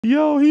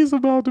Yo, he's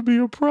about to be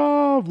a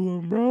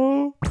problem,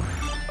 bro. How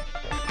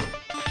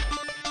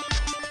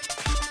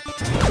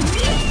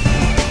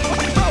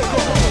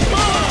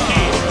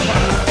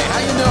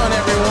you doing,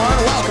 everyone?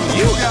 Welcome.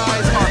 You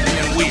guys are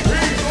being weird.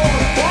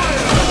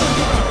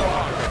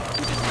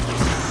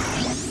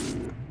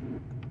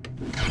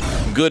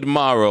 Good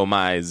morrow,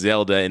 my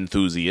Zelda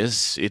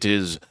enthusiasts. It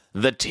is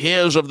the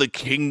Tears of the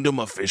Kingdom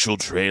official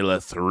trailer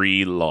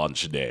 3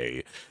 launch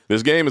day.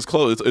 This game is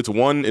close. It's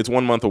 1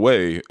 month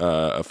away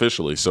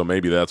officially, so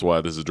maybe that's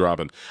why this is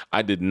dropping.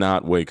 I did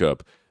not wake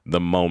up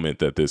the moment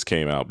that this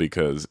came out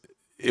because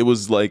it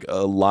was like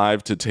a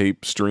live to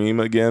tape stream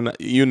again.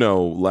 You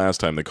know,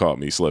 last time they caught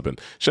me slipping.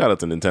 Shout out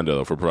to Nintendo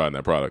though for providing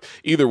that product.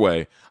 Either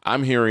way,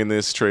 I'm hearing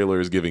this trailer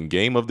is giving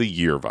Game of the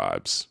Year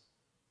vibes.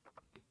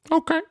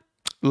 Okay.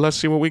 Let's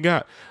see what we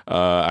got.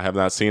 I have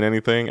not seen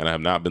anything, and I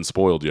have not been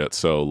spoiled yet,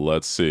 so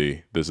let's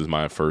see. This is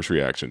my first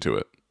reaction to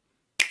it.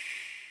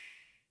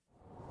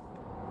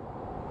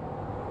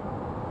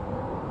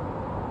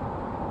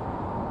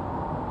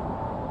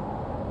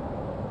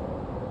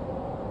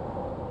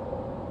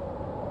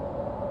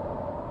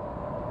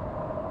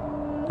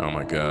 Oh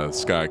my god,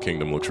 Sky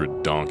Kingdom looks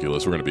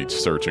redonkulous. We're going to be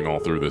searching all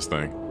through this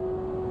thing.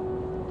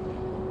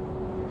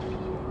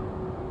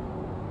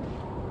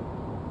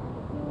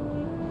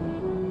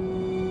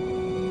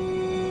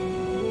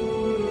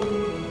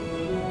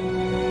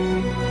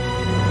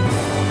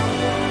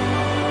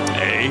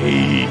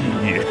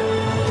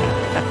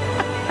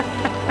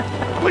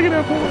 Look at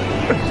that boy.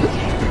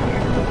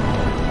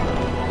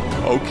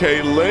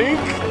 Okay, Link.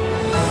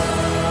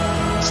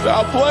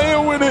 Stop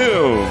playing with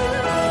him.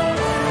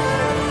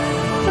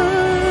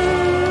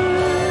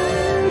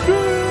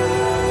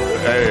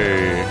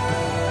 Hey.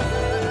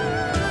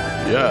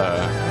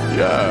 Yeah.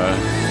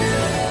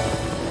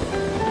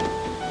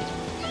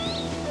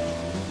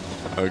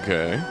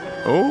 Okay.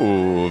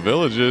 Oh,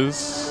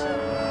 villages.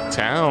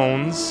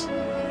 Towns.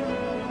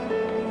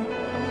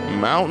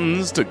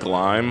 Mountains to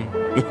climb.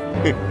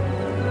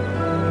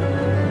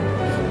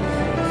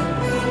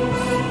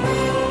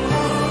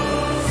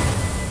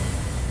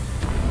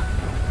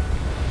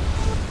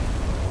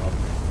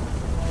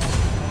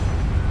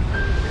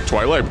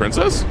 Twilight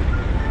Princess?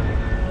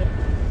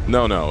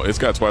 No, it's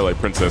got Twilight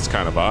Princess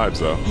kind of vibes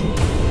though.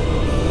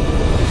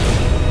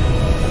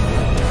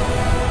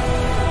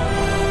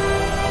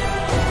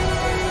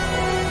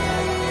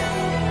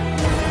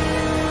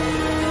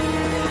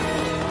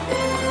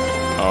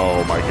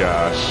 Oh my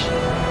gosh.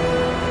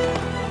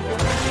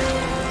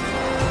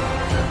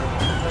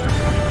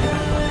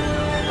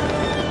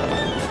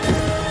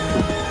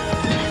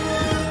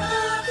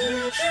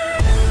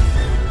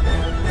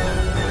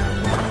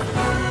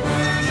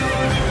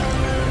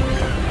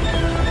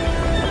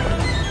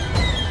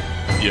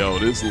 Yo,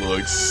 this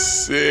looks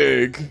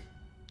sick.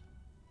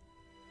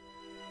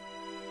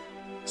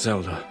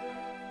 Zelda,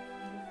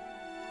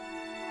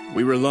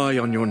 we rely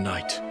on your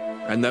knight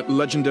and that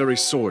legendary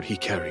sword he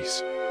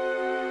carries.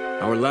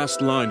 Our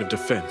last line of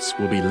defense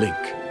will be Link.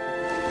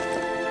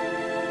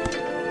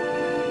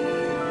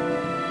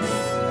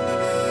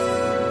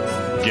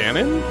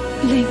 Ganon?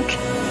 Link.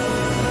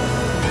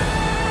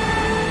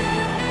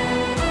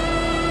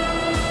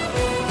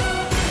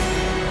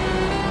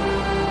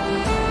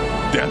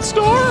 Death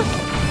Star?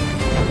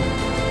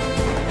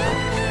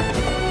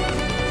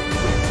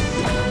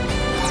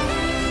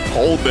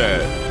 Hold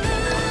that.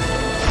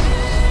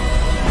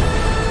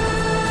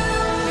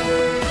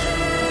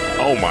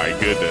 Oh my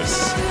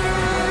goodness.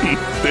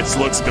 This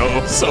looks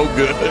so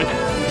good.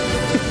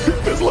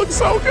 This looks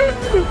so good.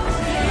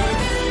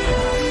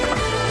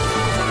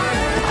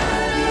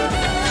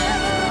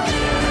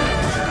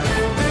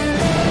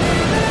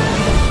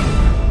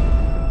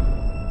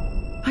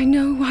 I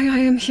know why I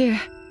am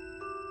here.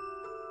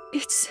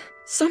 It's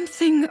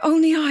something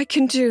only I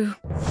can do.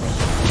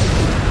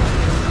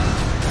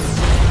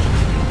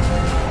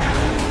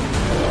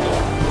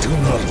 Do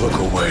not look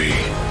away.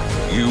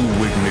 You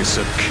witness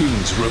a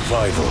king's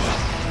revival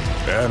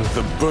and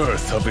the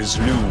birth of his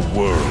new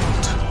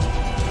world.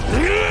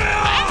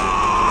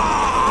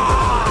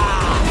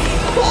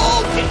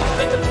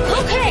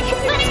 Okay,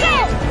 let's go!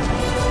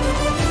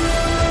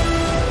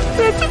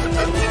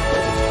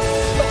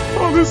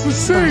 Oh, this is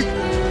sick.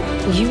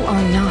 You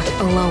are not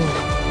alone.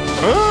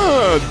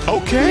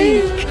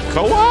 Okay.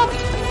 Co-op?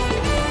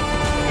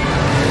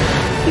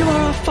 You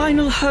are our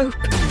final hope.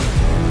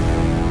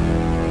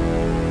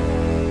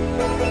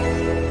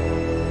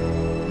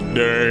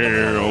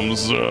 Damn,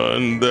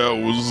 son, that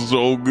was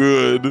so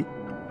good.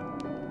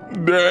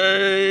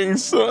 Dang,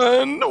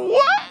 son,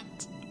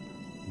 what?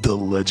 The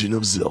Legend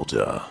of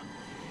Zelda.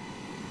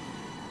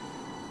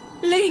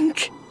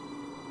 Link,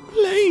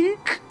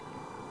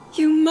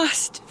 you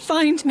must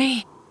find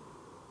me.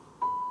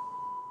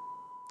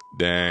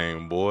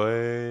 Dang,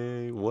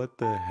 boy, what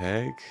the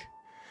heck?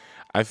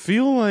 I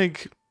feel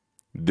like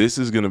this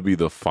is going to be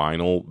the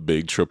final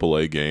big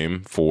AAA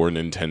game for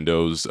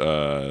Nintendo's,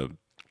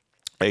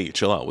 hey,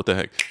 chill out, what the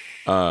heck?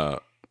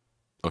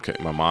 Okay,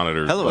 my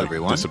monitor Hello,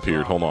 everyone.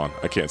 disappeared. Hold on,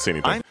 I can't see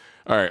anything.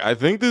 All right, I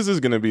think this is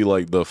gonna be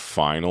like the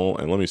final,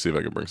 and let me see if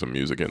I can bring some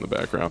music in the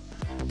background.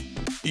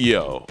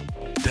 Yo,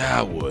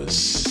 that was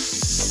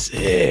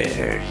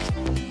sick.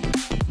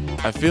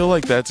 I feel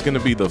like that's gonna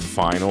be the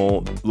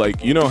final.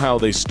 Like, you know how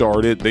they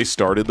started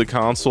the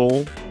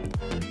console.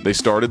 They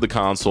started the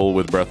console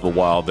with Breath of the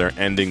Wild. They're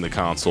ending the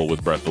console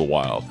with Breath of the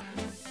Wild.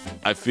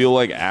 I feel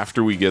like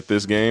after we get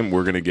this game,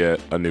 we're gonna get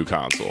a new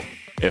console.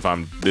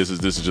 This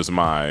is just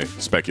my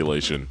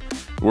speculation.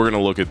 We're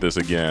gonna look at this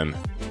again.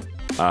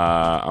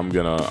 I'm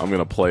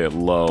gonna play it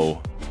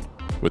low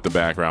with the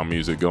background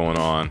music going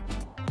on.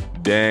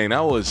 Dang,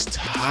 that was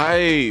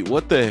tight.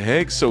 What the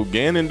heck? So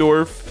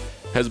Ganondorf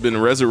has been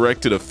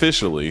resurrected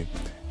officially.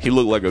 He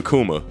looked like a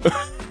Kuma.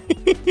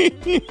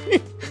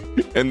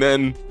 And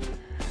then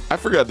I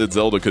forgot that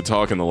Zelda could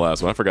talk in the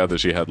last one. I forgot that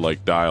she had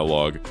like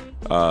dialogue.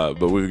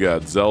 But we've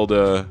got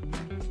Zelda.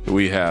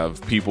 We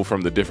have people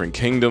from the different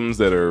kingdoms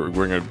that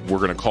we're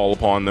gonna call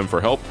upon them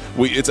for help.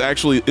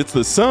 It's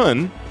the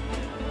son.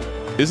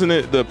 Isn't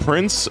it the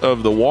prince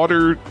of the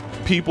water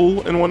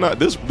people and whatnot?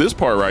 This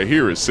part right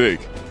here is sick.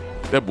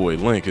 That boy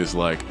Link is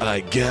like, I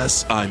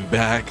guess I'm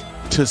back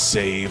to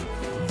save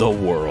the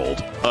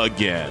world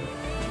again.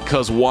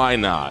 Cause why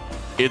not?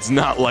 It's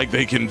not like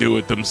they can do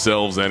it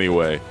themselves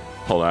anyway.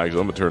 Hold on, actually,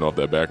 I'm gonna turn off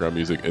that background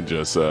music and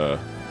just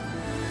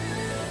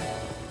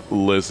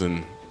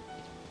listen.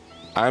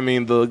 I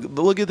mean,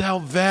 look at how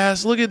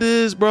vast. Look at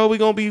this, bro. We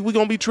gonna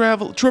be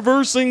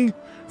traversing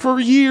for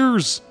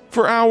years,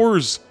 for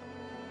hours.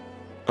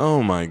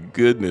 Oh my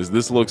goodness,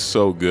 this looks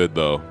so good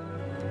though.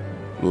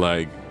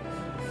 Like,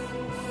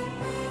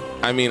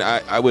 I mean,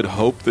 I would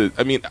hope that.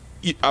 I mean,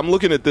 I'm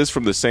looking at this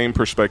from the same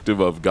perspective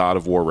of God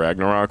of War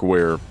Ragnarok,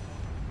 where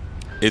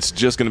it's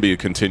just going to be a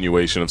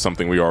continuation of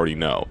something we already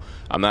know.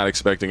 I'm not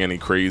expecting any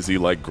crazy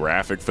like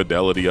graphic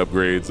fidelity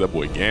upgrades. That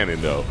boy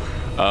Ganon though.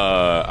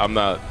 I'm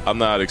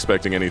not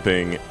expecting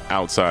anything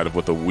outside of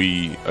what the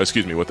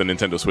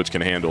Nintendo Switch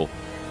can handle.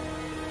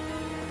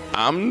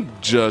 I'm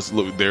just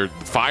they're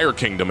Fire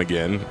Kingdom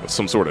again,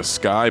 some sort of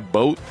sky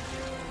boat.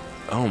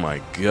 Oh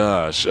my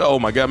gosh. Oh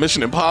my god,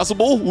 Mission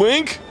Impossible,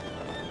 Link.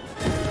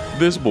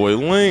 This boy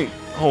Link.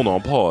 Hold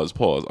on, pause.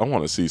 I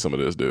want to see some of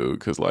this, dude,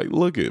 because like,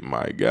 look at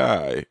my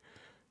guy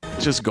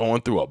just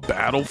going through a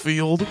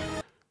battlefield.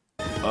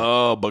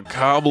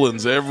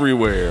 Bokoblins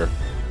everywhere.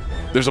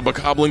 There's a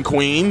Bokoblin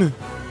queen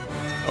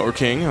or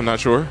king, I'm not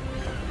sure.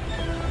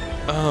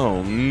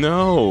 Oh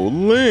no,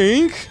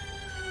 Link.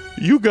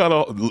 You got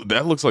all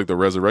that. Looks like the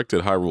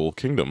resurrected Hyrule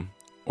Kingdom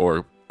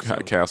or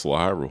Castle of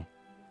Hyrule.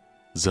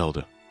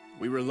 Zelda.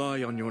 We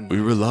rely on your night. We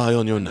rely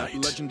on your night.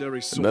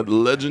 Legendary sword. And that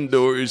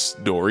legendary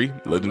story.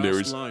 Legendary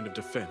Last line of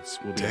defense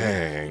will be.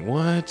 Dang,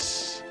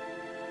 what?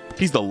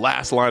 He's the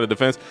last line of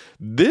defense.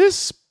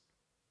 This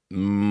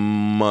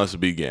must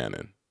be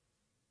Ganon.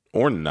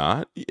 Or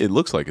not. It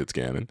looks like it's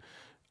Ganon.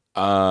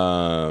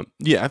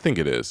 Yeah, I think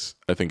it is.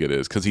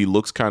 Because he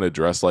looks kind of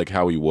dressed like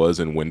how he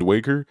was in Wind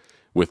Waker,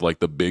 with like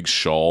the big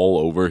shawl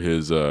over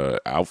his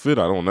outfit.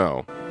 I don't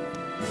know.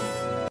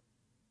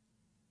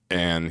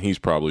 And he's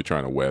probably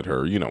trying to wed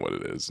her. You know what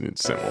it is.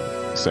 It's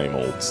same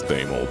old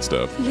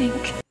stuff.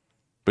 Link.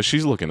 But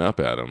she's looking up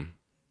at him.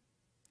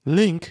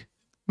 Link?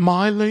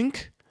 My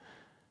Link?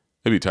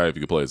 It'd be tight if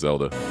you could play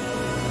Zelda.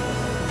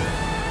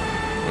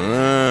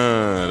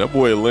 That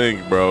boy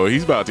Link, bro.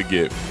 He's about to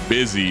get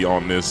busy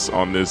on this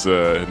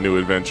new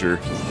adventure.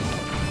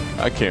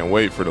 I can't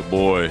wait for the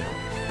boy.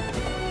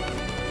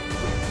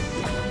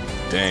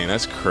 Dang,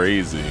 that's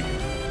crazy.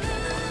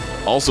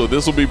 Also,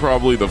 this will be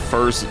probably the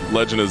first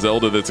Legend of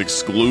Zelda that's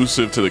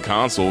exclusive to the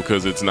console,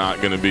 because it's not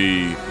going to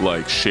be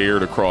like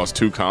shared across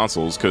two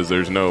consoles, because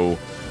there's no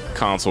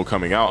console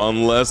coming out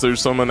unless there's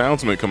some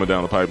announcement coming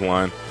down the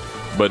pipeline.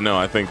 But no,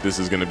 I think this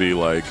is going to be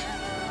like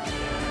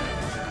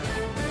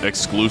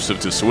exclusive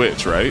to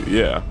Switch, right?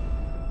 Yeah.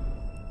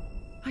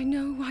 I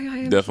know why I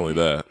am Definitely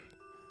here. that.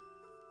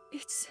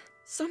 It's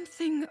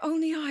something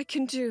only I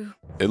can do.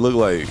 It looked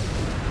like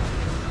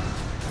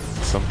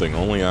something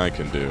only I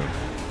can do.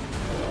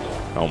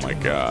 Oh my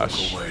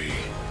gosh.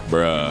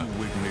 Bruh. You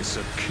witness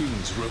a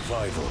king's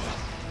revival.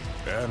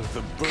 And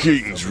the birth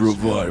King's of his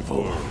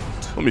revival. world.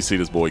 Let me see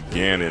this boy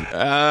Ganon.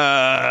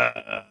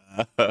 Ah.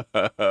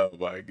 Oh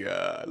my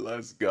god.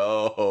 Let's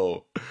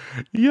go.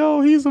 Yo,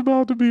 he's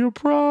about to be a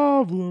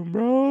problem,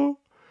 bro.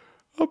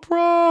 A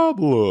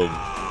problem.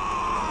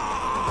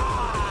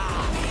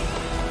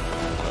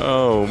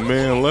 Oh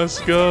man, let's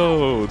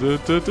go.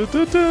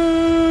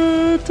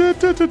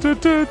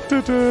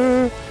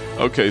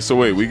 Okay, so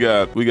wait, we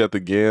got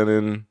the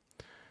Ganon.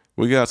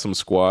 We got some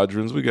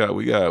squadrons. We got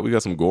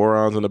some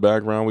Gorons in the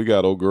background. We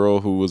got old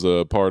girl who was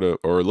a part of,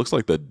 or it looks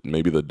like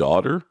maybe the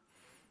daughter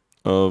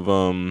of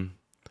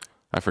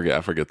I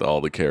forget all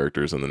the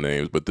characters and the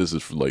names, but this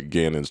is for like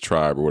Ganon's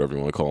tribe or whatever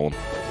you want to call them.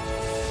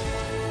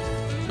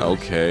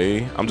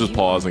 Okay, I'm just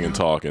pausing and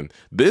talking.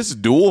 This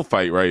duel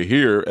fight right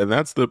here, and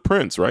that's the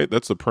prince, right?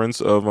 That's the prince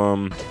of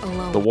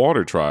the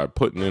water tribe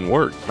putting in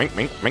work. Mink,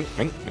 mink, mink,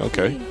 mink.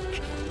 Okay.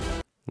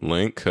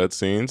 Link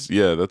cutscenes.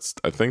 Yeah,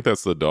 I think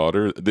that's the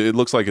daughter. It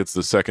looks like it's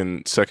the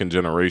second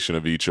generation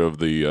of each of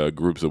the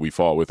groups that we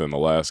fought with in the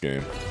last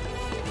game.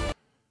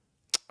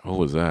 What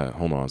was that?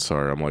 Hold on,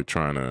 sorry. I'm like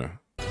trying to.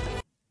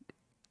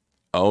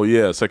 Oh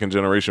yeah, second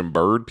generation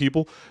bird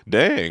people.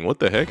 Dang, what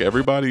the heck?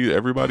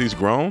 Everybody's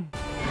grown.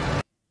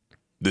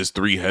 This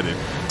 3-headed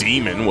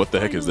demon. What the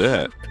heck is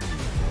that?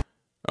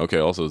 Okay,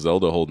 also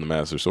Zelda holding the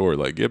Master Sword.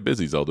 Like, get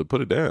busy, Zelda.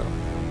 Put it down.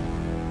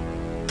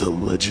 The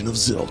Legend of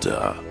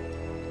Zelda.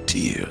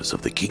 Tears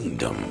of the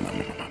Kingdom.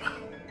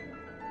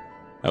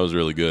 That was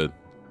really good.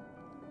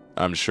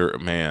 I'm sure,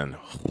 man.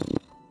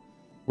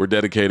 We're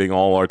dedicating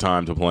all our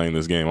time to playing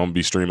this game. I'm gonna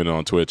be streaming it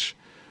on Twitch.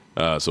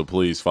 So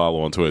please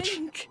follow on Twitch.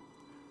 Link,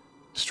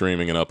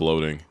 Streaming and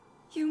uploading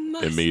you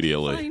must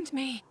immediately. find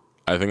me.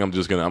 I think I'm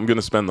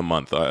gonna spend the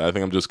month. I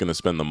think I'm just gonna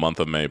spend the month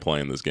of May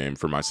playing this game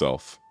for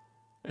myself.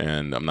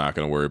 And I'm not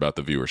gonna worry about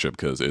the viewership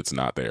because it's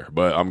not there.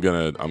 But I'm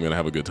gonna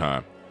have a good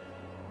time.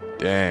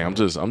 Dang, I'm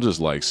just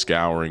like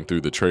scouring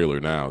through the trailer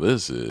now.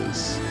 This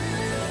is,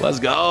 let's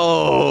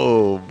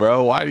go,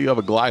 bro. Why do you have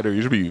a glider?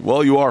 You should be,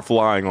 well, you are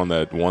flying on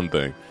that one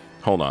thing.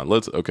 Hold on,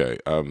 okay.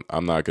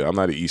 I'm not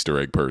an Easter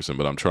egg person,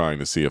 but I'm trying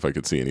to see if I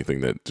could see anything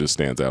that just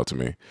stands out to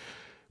me.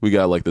 We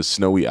got like the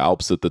snowy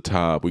Alps at the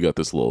top. We got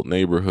this little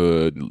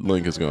neighborhood.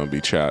 Link is gonna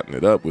be chatting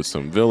it up with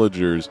some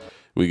villagers.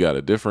 We got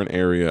a different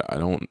area.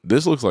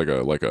 This looks like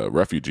a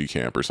refugee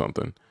camp or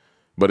something.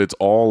 But it's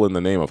all in the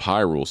name of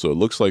Hyrule, so it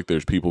looks like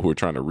there's people who are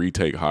trying to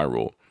retake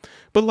Hyrule.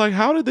 But like,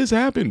 how did this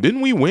happen?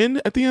 Didn't we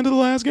win at the end of the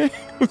last game?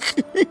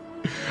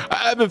 I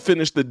haven't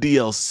finished the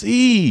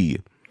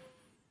DLC.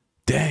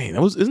 Dang,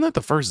 isn't that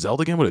the first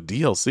Zelda game with a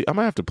DLC? I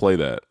might have to play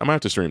that. I might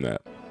have to stream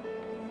that.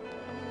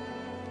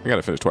 I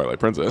gotta finish Twilight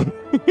Princess.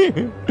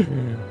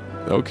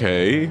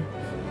 Okay.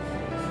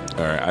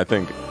 All right, I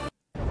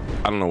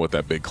don't know what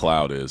that big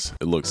cloud is.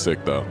 It looks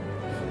sick though.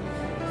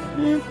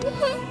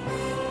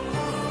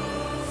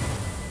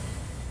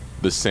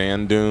 The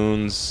sand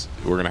dunes.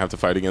 We're gonna have to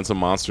fight against some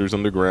monsters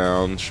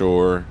underground.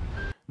 Sure.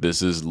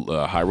 This is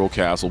Hyrule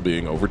Castle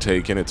being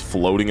overtaken. It's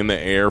floating in the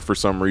air for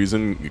some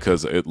reason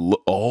because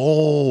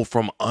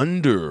from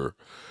under.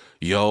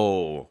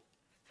 Yo.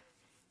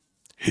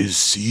 His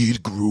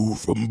seed grew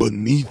from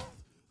beneath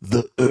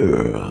the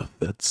earth.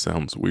 That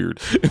sounds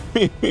weird.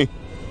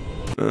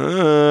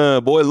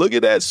 Boy, look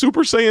at that.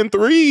 Super Saiyan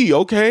 3.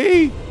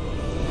 Okay.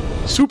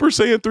 Super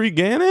Saiyan 3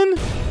 Ganon.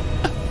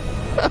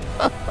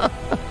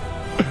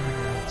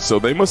 So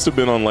they must have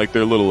been on like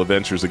their little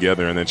adventures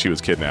together and then she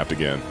was kidnapped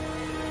again.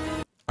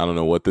 I don't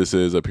know what this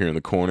is up here in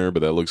the corner,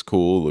 but that looks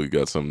cool. We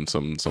got some.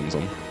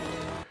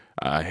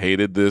 I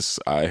hated this.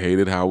 I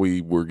hated how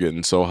we were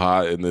getting so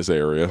hot in this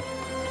area.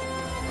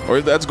 Or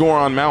that's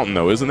Goron Mountain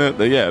though, isn't it?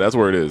 Yeah, that's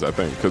where it is, I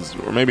think.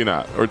 Or maybe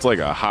not. Or it's like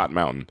a hot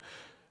mountain.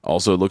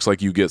 Also, it looks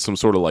like you get some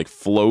sort of like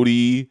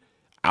floaty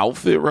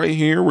outfit right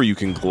here where you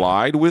can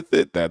glide with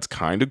it. That's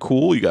kind of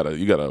cool. You got a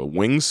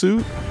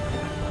wingsuit.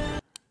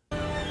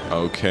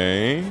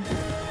 Okay.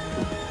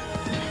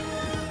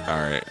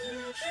 All right.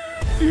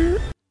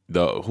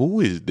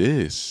 Who is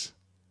this?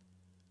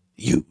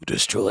 You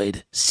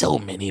destroyed so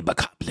many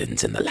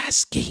bokoblins in the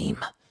last game.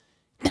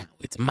 Now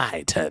it's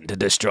my turn to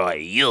destroy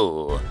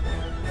you.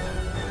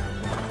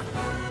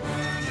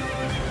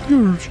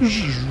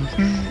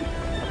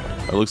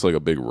 That looks like a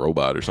big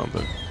robot or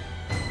something.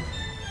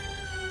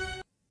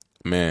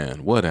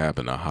 Man, what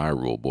happened to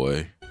Hyrule,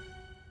 boy?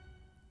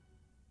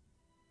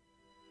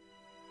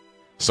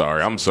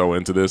 Sorry, I'm so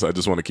into this. I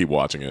just want to keep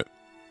watching it.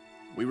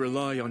 We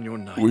rely on your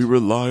knight. We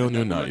rely on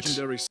your knight.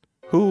 Legendary...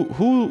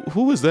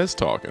 Who is this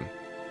talking?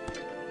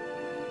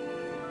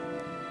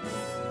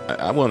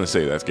 I want to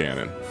say that's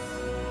Ganon.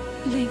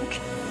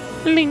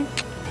 Link.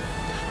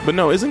 But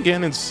no, isn't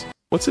Ganon's...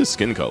 What's his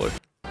skin color?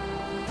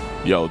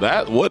 Yo,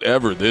 that...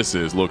 Whatever this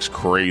is looks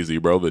crazy,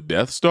 bro. The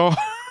Death Star?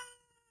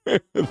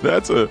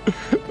 That's a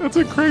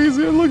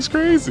crazy... It looks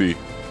crazy.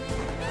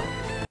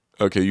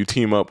 Okay, you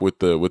team up with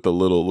the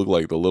little... Look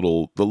like the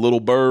little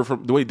bird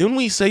from... Wait, didn't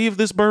we save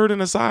this bird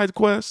in a side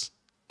quest?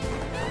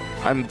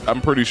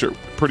 I'm pretty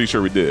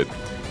sure we did.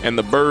 And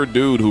the bird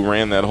dude who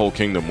ran that whole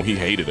kingdom, he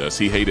hated us.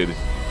 He hated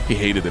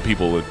the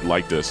people that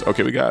liked us.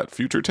 Okay, we got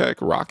future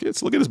tech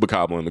rockets. Look at this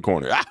bokoblin in the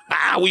corner.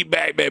 We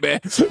back, baby.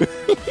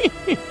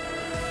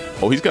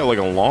 Oh, he's got like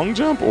a long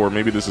jump, or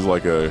maybe this is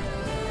like a...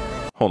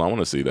 Hold on, I want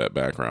to see that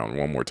background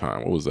one more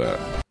time. What was that?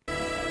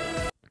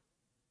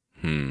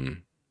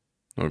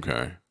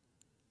 Okay.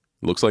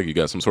 Looks like you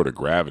got some sort of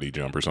gravity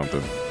jump or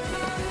something.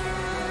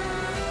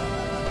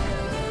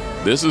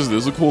 This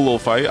is a cool little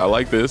fight. I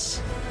like this.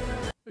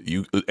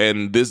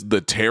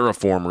 The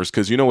terraformers,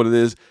 because you know what it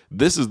is?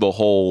 This is the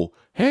whole,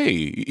 hey,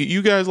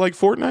 you guys like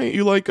Fortnite?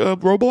 You like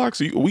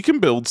Roblox? We can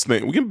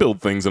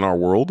build things in our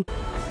world.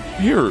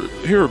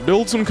 Here,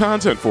 build some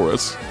content for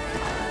us.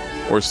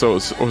 Or so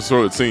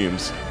it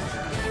seems.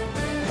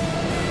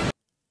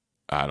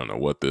 I don't know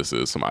what this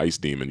is. Some ice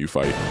demon you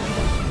fight.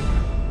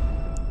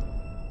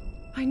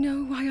 I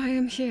know why I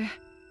am here.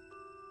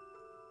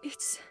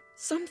 It's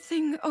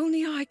something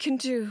only I can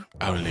do.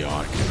 Only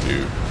I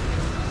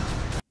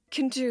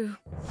can do.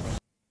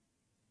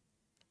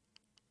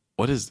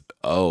 What is,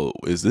 oh,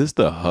 is this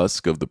the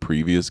husk of the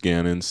previous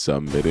Ganon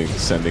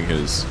sending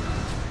his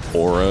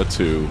aura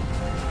to,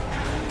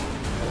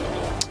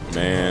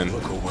 man,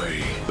 Look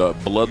away. the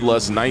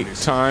bloodlust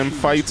nighttime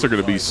fights are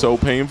going to be so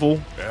painful.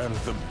 And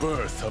the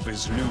birth of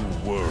his new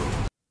world.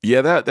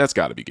 Yeah, that's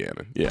got to be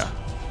Ganon. Yeah.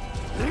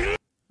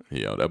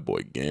 Yo, that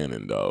boy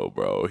Ganon, though,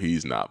 bro.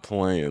 He's not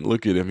playing.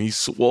 Look at him. He's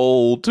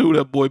swole, too.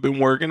 That boy been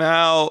working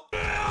out.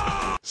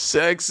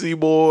 Sexy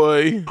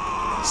boy.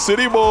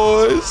 City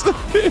boys.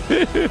 Okay,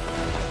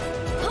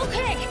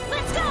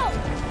 let's go.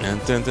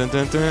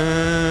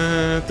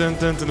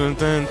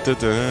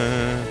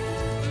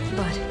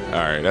 But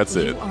All right, that's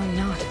you it. are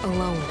not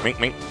alone. Mink,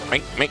 mink,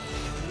 mink, mink.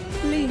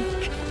 Link.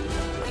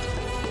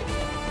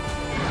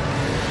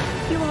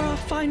 You are our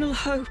final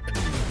hope.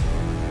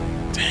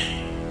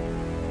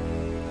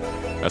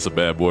 That's a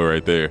bad boy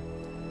right there.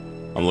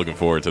 I'm looking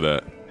forward to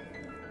that.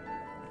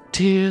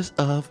 Tears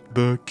of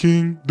the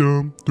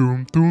Kingdom.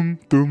 Dum, dum,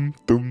 dum,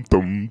 dum,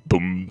 dum,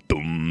 dum,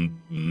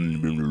 dum.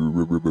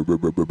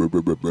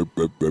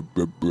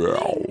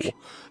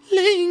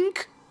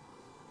 Link.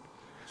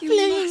 You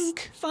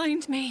must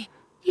find me.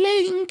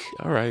 Link.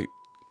 All right.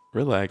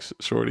 Relax,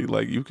 shorty.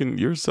 Like,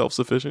 you're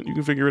self-sufficient. You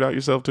can figure it out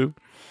yourself too.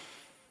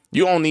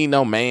 You don't need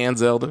no man,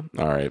 Zelda.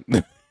 All right.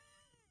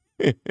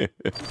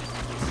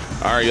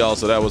 All right, y'all,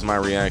 so that was my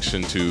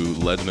reaction to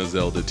Legend of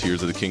Zelda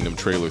Tears of the Kingdom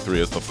Trailer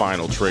 3 as the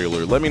final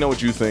trailer. Let me know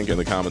what you think in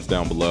the comments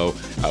down below.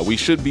 We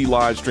should be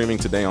live streaming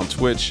today on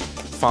Twitch.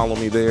 Follow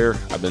me there.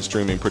 I've been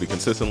streaming pretty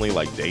consistently,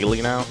 like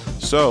daily now.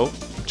 So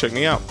check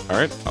me out, all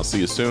right? I'll see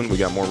you soon. We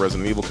got more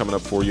Resident Evil coming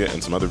up for you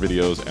and some other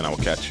videos, and I will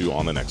catch you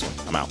on the next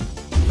one. I'm out.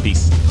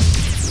 Peace.